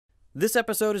This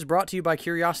episode is brought to you by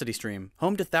CuriosityStream,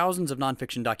 home to thousands of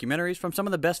nonfiction documentaries from some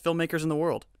of the best filmmakers in the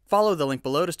world. Follow the link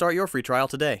below to start your free trial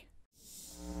today.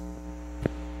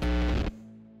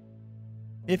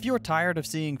 If you're tired of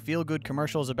seeing feel-good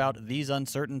commercials about these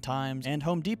uncertain times, and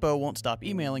Home Depot won't stop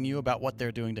emailing you about what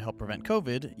they're doing to help prevent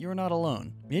COVID, you're not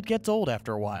alone. It gets old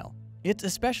after a while. It's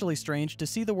especially strange to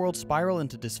see the world spiral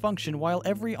into dysfunction while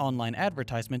every online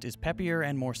advertisement is peppier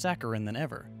and more saccharine than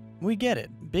ever. We get it.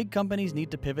 Big companies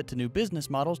need to pivot to new business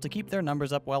models to keep their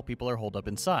numbers up while people are holed up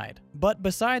inside. But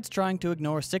besides trying to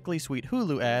ignore sickly sweet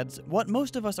Hulu ads, what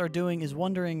most of us are doing is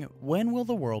wondering, when will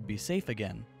the world be safe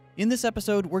again? In this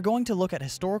episode, we're going to look at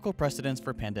historical precedents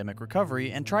for pandemic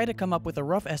recovery and try to come up with a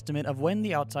rough estimate of when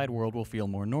the outside world will feel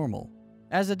more normal.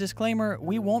 As a disclaimer,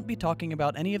 we won't be talking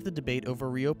about any of the debate over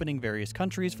reopening various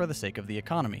countries for the sake of the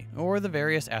economy, or the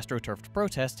various astroturfed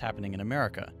protests happening in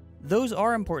America. Those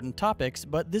are important topics,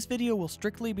 but this video will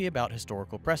strictly be about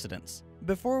historical precedents.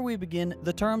 Before we begin,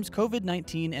 the terms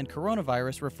COVID-19 and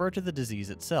coronavirus refer to the disease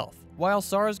itself, while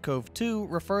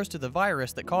SARS-CoV-2 refers to the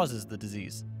virus that causes the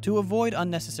disease. To avoid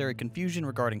unnecessary confusion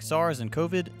regarding SARS and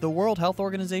COVID, the World Health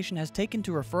Organization has taken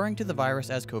to referring to the virus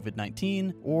as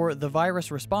COVID-19, or the virus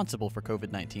responsible for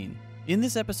COVID-19. In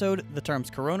this episode, the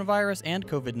terms coronavirus and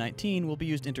COVID-19 will be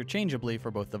used interchangeably for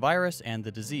both the virus and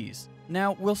the disease.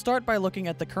 Now, we'll start by looking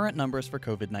at the current numbers for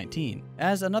COVID-19.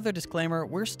 As another disclaimer,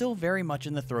 we're still very much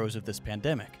in the throes of this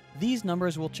pandemic. These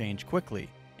numbers will change quickly,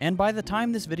 and by the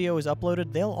time this video is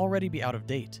uploaded, they'll already be out of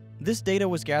date. This data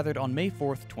was gathered on May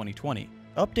 4th, 2020.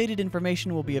 Updated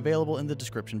information will be available in the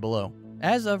description below.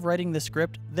 As of writing this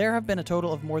script, there have been a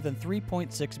total of more than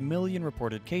 3.6 million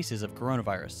reported cases of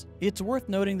coronavirus. It's worth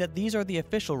noting that these are the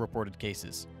official reported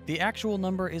cases. The actual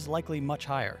number is likely much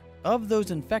higher. Of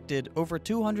those infected, over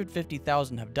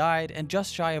 250,000 have died and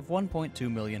just shy of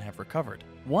 1.2 million have recovered.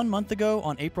 1 month ago,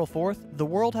 on April 4th, the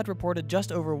world had reported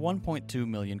just over 1.2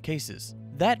 million cases.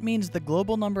 That means the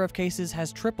global number of cases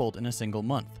has tripled in a single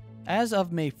month. As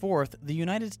of May 4th, the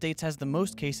United States has the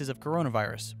most cases of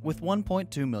coronavirus, with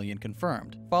 1.2 million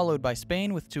confirmed, followed by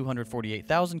Spain with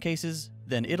 248,000 cases,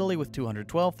 then Italy with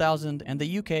 212,000, and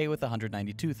the UK with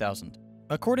 192,000.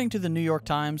 According to the New York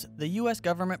Times, the US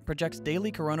government projects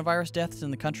daily coronavirus deaths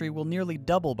in the country will nearly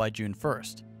double by June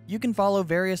 1st. You can follow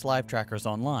various live trackers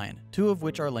online, 2 of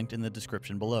which are linked in the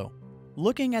description below.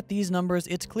 Looking at these numbers,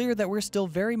 it's clear that we're still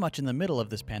very much in the middle of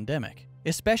this pandemic,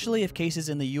 especially if cases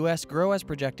in the US grow as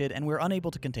projected and we're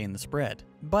unable to contain the spread.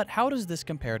 But how does this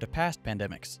compare to past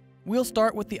pandemics? We'll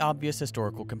start with the obvious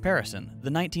historical comparison,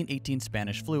 the 1918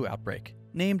 Spanish flu outbreak,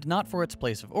 named not for its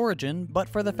place of origin, but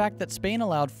for the fact that Spain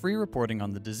allowed free reporting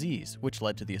on the disease, which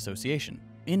led to the association.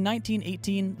 In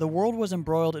 1918, the world was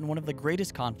embroiled in one of the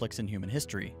greatest conflicts in human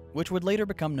history, which would later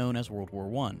become known as World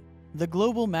War I. The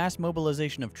global mass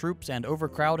mobilization of troops and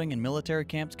overcrowding in military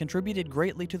camps contributed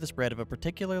greatly to the spread of a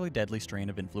particularly deadly strain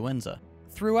of influenza.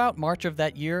 Throughout March of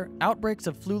that year, outbreaks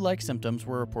of flu-like symptoms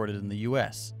were reported in the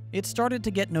US. It started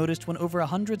to get noticed when over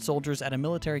 100 soldiers at a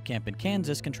military camp in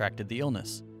Kansas contracted the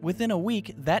illness. Within a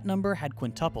week, that number had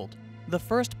quintupled. The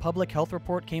first public health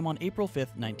report came on April 5,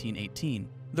 1918.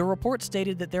 The report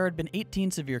stated that there had been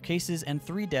 18 severe cases and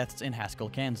 3 deaths in Haskell,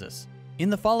 Kansas. In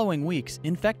the following weeks,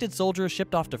 infected soldiers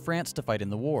shipped off to France to fight in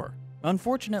the war.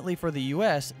 Unfortunately for the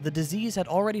US, the disease had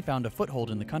already found a foothold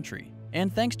in the country.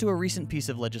 And thanks to a recent piece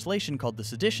of legislation called the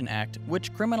Sedition Act,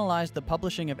 which criminalized the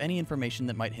publishing of any information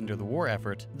that might hinder the war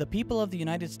effort, the people of the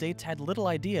United States had little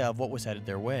idea of what was headed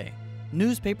their way.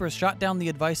 Newspapers shot down the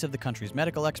advice of the country's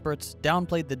medical experts,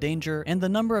 downplayed the danger, and the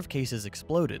number of cases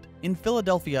exploded. In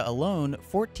Philadelphia alone,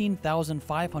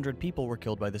 14,500 people were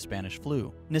killed by the Spanish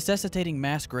flu, necessitating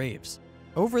mass graves.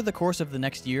 Over the course of the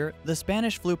next year, the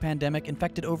Spanish flu pandemic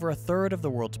infected over a third of the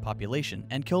world's population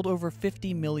and killed over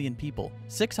 50 million people,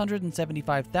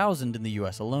 675,000 in the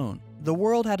US alone. The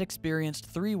world had experienced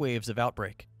 3 waves of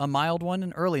outbreak, a mild one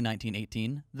in early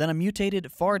 1918, then a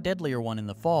mutated, far deadlier one in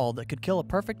the fall that could kill a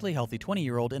perfectly healthy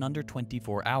 20-year-old in under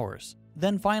 24 hours.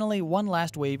 Then finally, one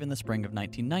last wave in the spring of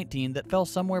 1919 that fell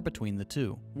somewhere between the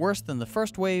two, worse than the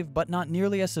first wave but not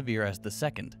nearly as severe as the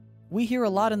second. We hear a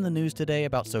lot in the news today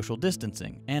about social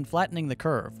distancing and flattening the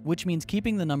curve, which means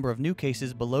keeping the number of new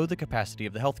cases below the capacity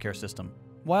of the healthcare system.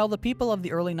 While the people of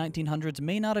the early 1900s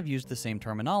may not have used the same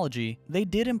terminology, they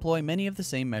did employ many of the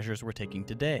same measures we're taking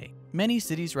today. Many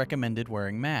cities recommended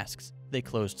wearing masks. They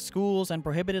closed schools and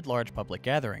prohibited large public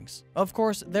gatherings. Of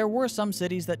course, there were some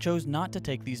cities that chose not to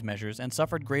take these measures and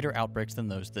suffered greater outbreaks than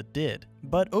those that did.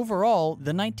 But overall,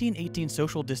 the 1918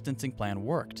 social distancing plan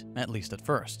worked, at least at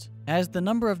first. As the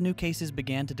number of new cases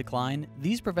began to decline,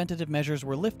 these preventative measures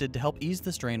were lifted to help ease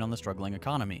the strain on the struggling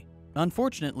economy.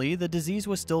 Unfortunately, the disease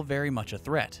was still very much a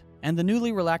threat. and the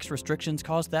newly relaxed restrictions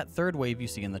caused that third wave you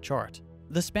see in the chart.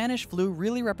 The Spanish flu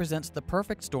really represents the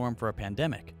perfect storm for a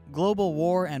pandemic. Global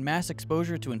war and mass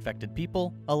exposure to infected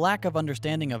people, a lack of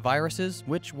understanding of viruses,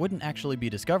 which wouldn't actually be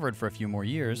discovered for a few more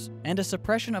years, and a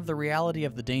suppression of the reality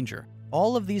of the danger.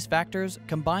 All of these factors,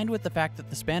 combined with the fact that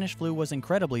the Spanish flu was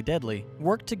incredibly deadly,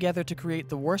 worked together to create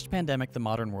the worst pandemic the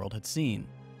modern world had seen.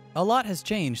 A lot has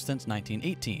changed since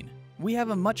 1918. We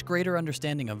have a much greater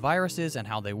understanding of viruses and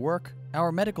how they work,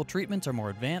 our medical treatments are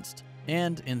more advanced,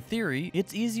 and, in theory,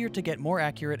 it's easier to get more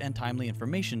accurate and timely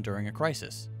information during a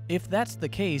crisis. If that's the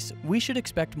case, we should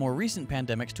expect more recent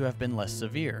pandemics to have been less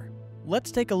severe.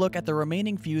 Let's take a look at the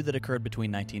remaining few that occurred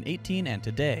between 1918 and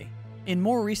today. In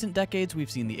more recent decades, we've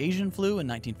seen the Asian flu in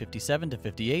 1957 to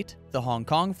 58, the Hong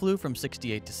Kong flu from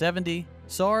 68 to 70,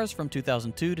 SARS from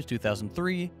 2002 to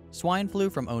 2003, swine flu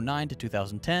from 2009 to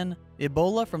 2010,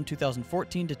 Ebola from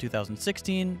 2014 to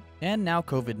 2016, and now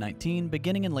COVID-19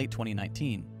 beginning in late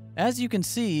 2019. As you can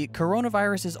see,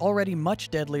 coronavirus is already much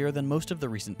deadlier than most of the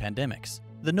recent pandemics.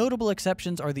 The notable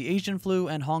exceptions are the Asian flu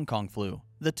and Hong Kong flu,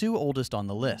 the two oldest on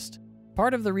the list.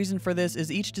 Part of the reason for this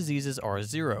is each disease's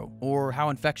R0, or how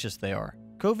infectious they are.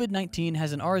 COVID-19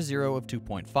 has an R0 of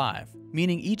 2.5,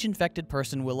 meaning each infected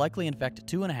person will likely infect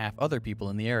 2.5 other people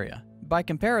in the area. By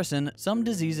comparison, some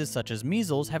diseases such as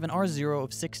measles have an R0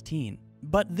 of 16.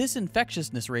 But this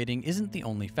infectiousness rating isn't the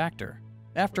only factor.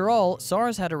 After all,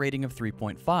 SARS had a rating of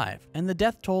 3.5, and the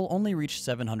death toll only reached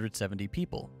 770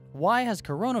 people. Why has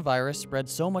coronavirus spread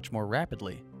so much more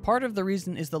rapidly? Part of the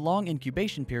reason is the long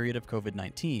incubation period of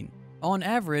COVID-19. On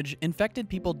average, infected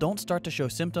people don't start to show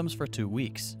symptoms for 2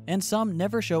 weeks, and some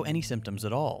never show any symptoms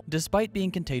at all, despite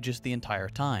being contagious the entire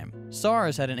time.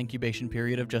 SARS had an incubation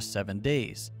period of just 7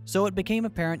 days, so it became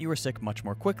apparent you were sick much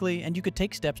more quickly and you could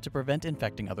take steps to prevent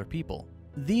infecting other people.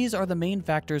 These are the main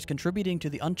factors contributing to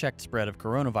the unchecked spread of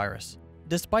coronavirus.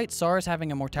 Despite SARS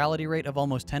having a mortality rate of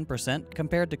almost 10%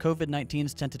 compared to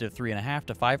COVID-19's tentative 3.5%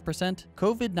 to 5%,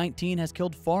 COVID-19 has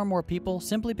killed far more people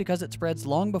simply because it spreads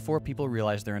long before people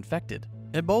realize they're infected.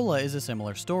 Ebola is a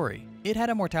similar story. It had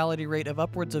a mortality rate of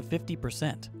upwards of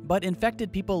 50%, but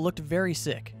infected people looked very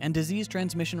sick, and disease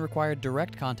transmission required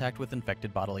direct contact with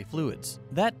infected bodily fluids.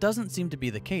 That doesn't seem to be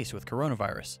the case with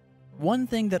coronavirus. One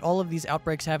thing that all of these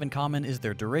outbreaks have in common is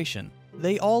their duration.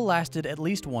 They all lasted at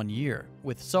least 1 year,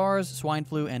 with SARS, swine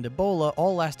flu, and Ebola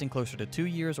all lasting closer to 2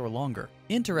 years or longer.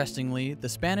 Interestingly, the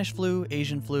Spanish flu,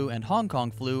 Asian flu, and Hong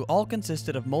Kong flu all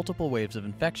consisted of multiple waves of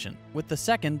infection, with the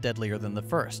second deadlier than the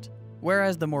first,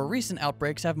 whereas the more recent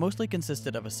outbreaks have mostly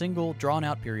consisted of a single,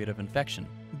 drawn-out period of infection.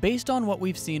 Based on what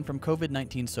we've seen from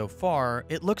COVID-19 so far,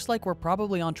 it looks like we're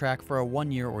probably on track for a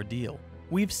 1-year ordeal.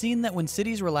 We've seen that when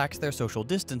cities relax their social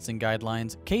distancing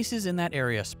guidelines, cases in that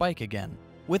area spike again.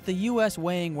 With the US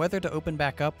weighing whether to open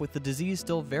back up with the disease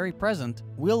still very present,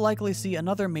 we'll likely see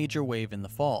another major wave in the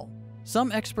fall.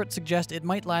 Some experts suggest it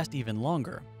might last even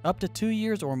longer, up to 2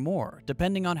 years or more,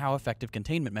 depending on how effective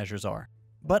containment measures are.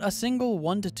 But a single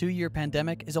 1 to 2 year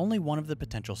pandemic is only one of the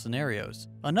potential scenarios.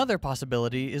 Another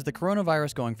possibility is the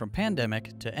coronavirus going from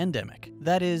pandemic to endemic,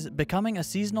 that is, becoming a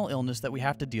seasonal illness that we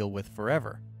have to deal with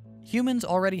forever. Humans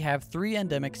already have 3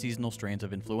 endemic seasonal strains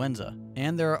of influenza,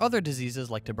 and there are other diseases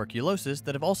like tuberculosis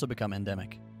that have also become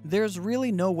endemic. There's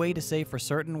really no way to say for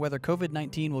certain whether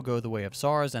COVID-19 will go the way of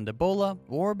SARS and Ebola,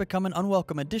 or become an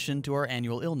unwelcome addition to our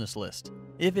annual illness list.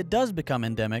 If it does become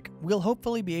endemic, we'll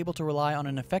hopefully be able to rely on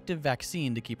an effective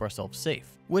vaccine to keep ourselves safe,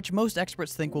 which most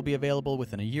experts think will be available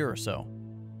within a year or so.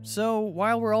 So,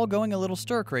 while we're all going a little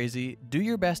stir-crazy, do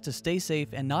your best to stay safe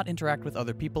and not interact with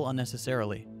other people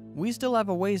unnecessarily. We still have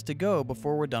a ways to go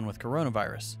before we're done with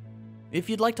coronavirus. If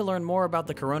you'd like to learn more about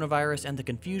the coronavirus and the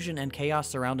confusion and chaos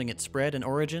surrounding its spread and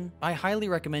origin, I highly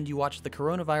recommend you watch The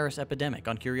Coronavirus Epidemic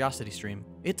on CuriosityStream.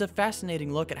 It's a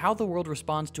fascinating look at how the world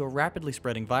responds to a rapidly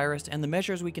spreading virus and the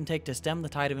measures we can take to stem the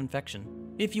tide of infection.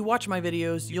 If you watch my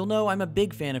videos, you'll know I'm a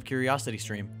big fan of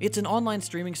CuriosityStream. It's an online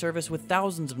streaming service with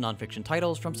thousands of nonfiction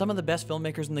titles from some of the best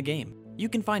filmmakers in the game. You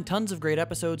can find tons of great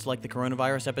episodes like The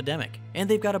Coronavirus Epidemic, and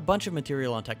they've got a bunch of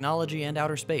material on technology and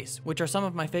outer space, which are some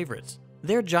of my favorites.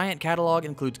 Their giant catalog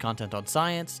includes content on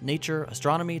science, nature,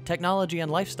 astronomy, technology,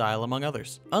 and lifestyle, among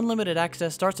others. Unlimited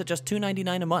access starts at just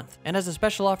 $2.99 a month, and as a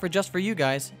special offer just for you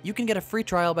guys, you can get a free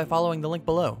trial by following the link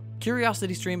below.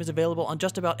 CuriosityStream is available on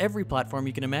just about every platform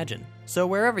you can imagine, so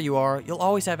wherever you are, you'll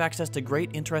always have access to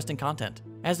great, interesting content.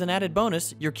 As an added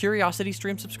bonus, your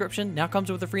CuriosityStream subscription now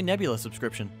comes with a free Nebula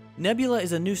subscription. Nebula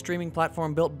is a new streaming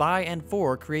platform built by and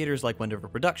for creators like Wendover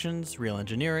Productions, Real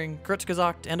Engineering,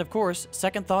 Kurzgesagt, and of course,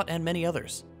 Second Thought and many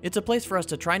others. It's a place for us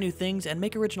to try new things and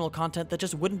make original content that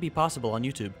just wouldn't be possible on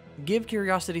YouTube. Give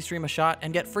CuriosityStream a shot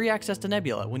and get free access to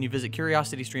Nebula when you visit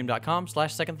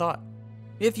curiositystream.com/secondthought.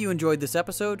 If you enjoyed this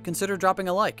episode, consider dropping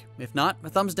a like. If not, a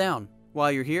thumbs down.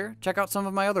 While you're here, check out some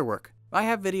of my other work. I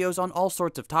have videos on all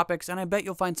sorts of topics, and I bet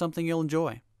you'll find something you'll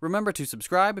enjoy. Remember to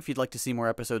subscribe if you'd like to see more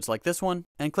episodes like this one,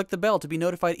 and click the bell to be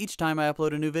notified each time I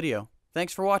upload a new video.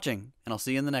 Thanks for watching, and I'll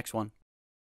see you in the next one.